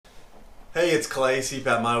Hey, it's Clay,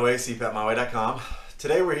 CPAP My Way, CPAPMyWay.com.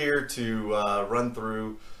 Today we're here to run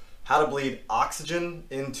through how to bleed oxygen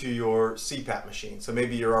into your CPAP machine. So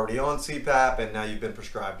maybe you're already on CPAP and now you've been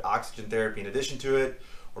prescribed oxygen therapy in addition to it,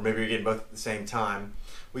 or maybe you're getting both at the same time.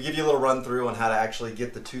 We give you a little run through on how to actually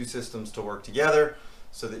get the two systems to work together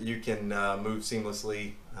so that you can move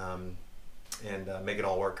seamlessly and make it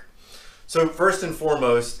all work. So first and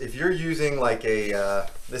foremost, if you're using like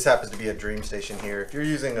this happens to be a Dream Station here, if you're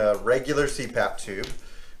using a regular CPAP tube,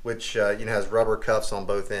 which has rubber cuffs on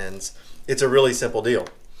both ends, it's a really simple deal.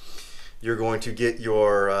 You're going to get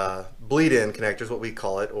your bleed-in connectors, what we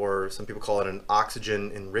call it, or some people call it an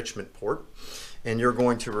oxygen enrichment port, and you're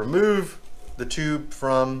going to remove the tube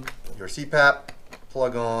from your CPAP,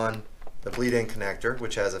 plug on the bleed-in connector,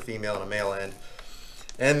 which has a female and a male end,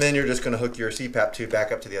 and then you're just going to hook your CPAP tube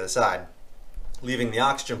back up to the other side, leaving the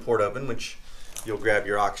oxygen port open, which you'll grab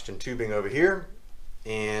your oxygen tubing over here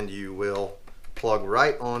and you will plug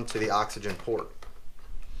right onto the oxygen port.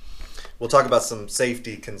 We'll talk about some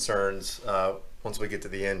safety concerns once we get to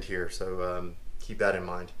the end here, so keep that in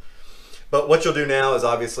mind. But what you'll do now is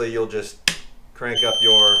obviously you'll just crank up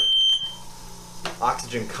your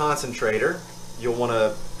oxygen concentrator. You'll want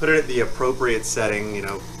to put it at the appropriate setting.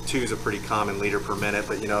 2 is a pretty common liter per minute,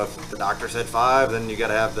 but if the doctor said 5, then you got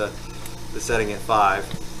to have the setting at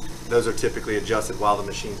 5. Those are typically adjusted while the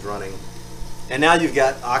machine's running. And now you've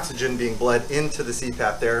got oxygen being bled into the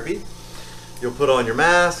CPAP therapy. You'll put on your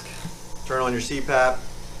mask, turn on your CPAP,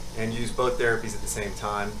 and use both therapies at the same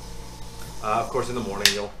time. Of course, in the morning,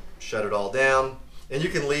 you'll shut it all down. And you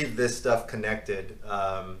can leave this stuff connected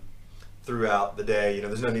throughout the day.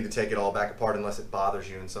 There's no need to take it all back apart unless it bothers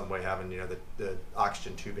you in some way, having the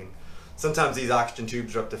oxygen tubing. Sometimes these oxygen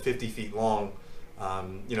tubes are up to 50 feet long.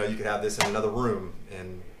 You could have this in another room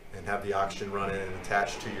and have the oxygen run in and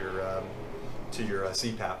attached to your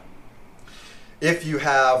CPAP. If you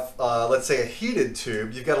have, let's say, a heated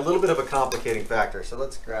tube, you've got a little bit of a complicating factor. So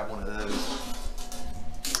let's grab one of those.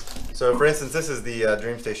 So for instance, this is the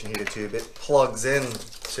Dream Station heated tube. It plugs in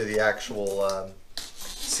to the actual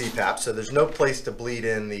CPAP, so there's no place to bleed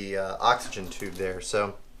in the oxygen tube there.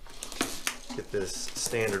 So get this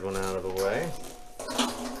standard one out of the way.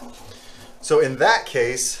 So in that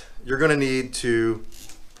case, you're going to need to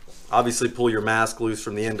obviously pull your mask loose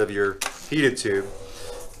from the end of your heated tube,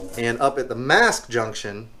 and up at the mask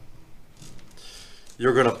junction,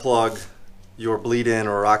 you're going to plug your bleed-in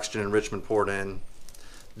or oxygen enrichment port in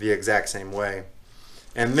the exact same way,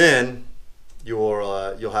 and then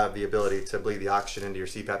you'll have the ability to bleed the oxygen into your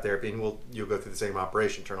CPAP therapy, and you'll go through the same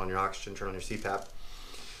operation: turn on your oxygen, turn on your CPAP.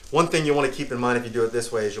 One thing you want to keep in mind if you do it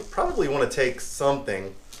this way is you'll probably want to take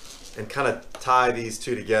something and kind of tie these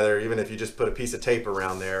two together, even if you just put a piece of tape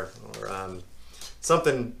around there, or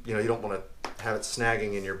something, you don't want to have it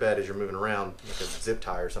snagging in your bed as you're moving around, like a zip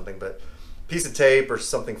tie or something, but a piece of tape or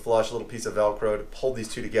something flush, a little piece of Velcro to hold these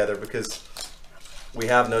two together, because we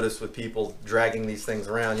have noticed with people dragging these things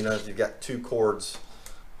around, if you've got 2 cords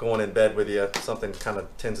going in bed with you, something kind of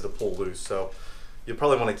tends to pull loose. So you'll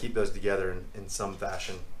probably want to keep those together in some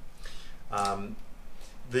fashion.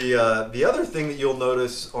 The other thing that you'll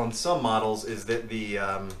notice on some models is that the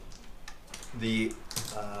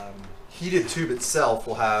heated tube itself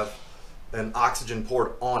will have an oxygen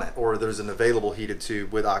port on it, or there's an available heated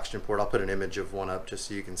tube with oxygen port. I'll put an image of one up just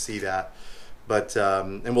so you can see that. But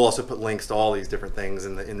and we'll also put links to all these different things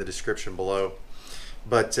in the description below.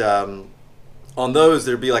 But on those,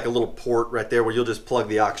 there'd be like a little port right there where you'll just plug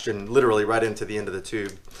the oxygen literally right into the end of the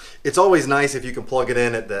tube. It's always nice if you can plug it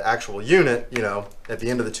in at the actual unit, at the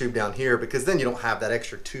end of the tube down here, because then you don't have that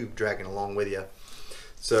extra tube dragging along with you.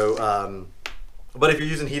 So, but if you're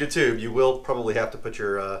using heated tube, you will probably have to put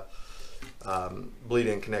your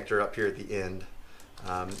bleed-in connector up here at the end.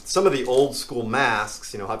 Some of the old school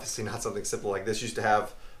masks, obviously not something simple like this, used to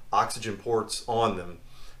have oxygen ports on them.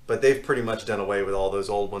 But they've pretty much done away with all those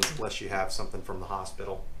old ones unless you have something from the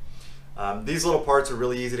hospital. These little parts are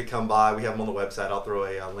really easy to come by. We have them on the website. I'll throw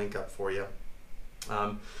a link up for you.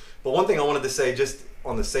 But one thing I wanted to say just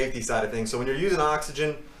on the safety side of things, so when you're using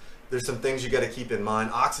oxygen, there's some things you got to keep in mind.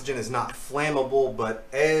 Oxygen is not flammable, but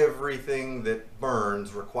everything that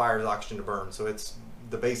burns requires oxygen to burn. So it's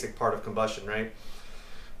the basic part of combustion, right?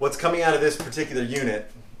 What's coming out of this particular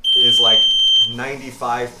unit is like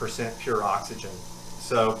 95% pure oxygen.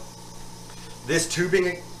 So this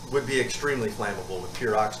tubing would be extremely flammable with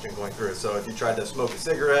pure oxygen going through it. So if you tried to smoke a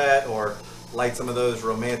cigarette or light some of those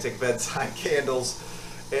romantic bedside candles,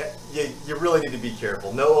 you really need to be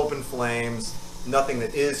careful. No open flames. Nothing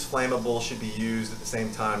that is flammable should be used at the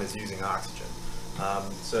same time as using oxygen.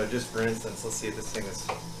 So just for instance, let's see if this thing is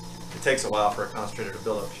it takes a while for a concentrator to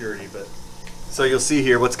build up purity, but so you'll see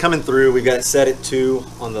here what's coming through. We've got it set at 2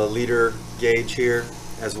 on the liter gauge here,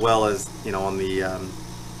 as well as, you know, on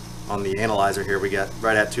the analyzer here, we got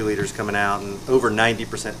right at 2 liters coming out and over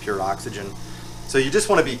 90% pure oxygen. So you just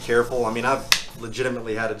want to be careful. I mean, I've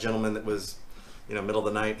legitimately had a gentleman that was, you know, middle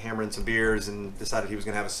of the night hammering some beers and decided he was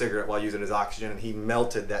going to have a cigarette while using his oxygen, and he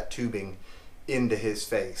melted that tubing into his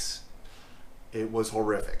face. It was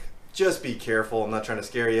horrific. Just be careful. I'm not trying to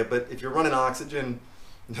scare you, but if you're running oxygen,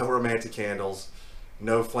 no romantic candles,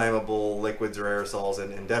 no flammable liquids or aerosols,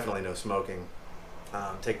 and definitely no smoking.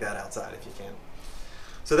 Take that outside if you can.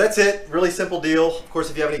 So that's it. Really simple deal. Of course,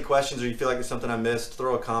 if you have any questions or you feel like there's something I missed,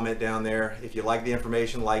 throw a comment down there. If you like the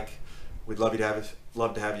information, we'd love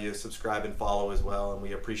to have you subscribe and follow as well, and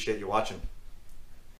we appreciate you watching.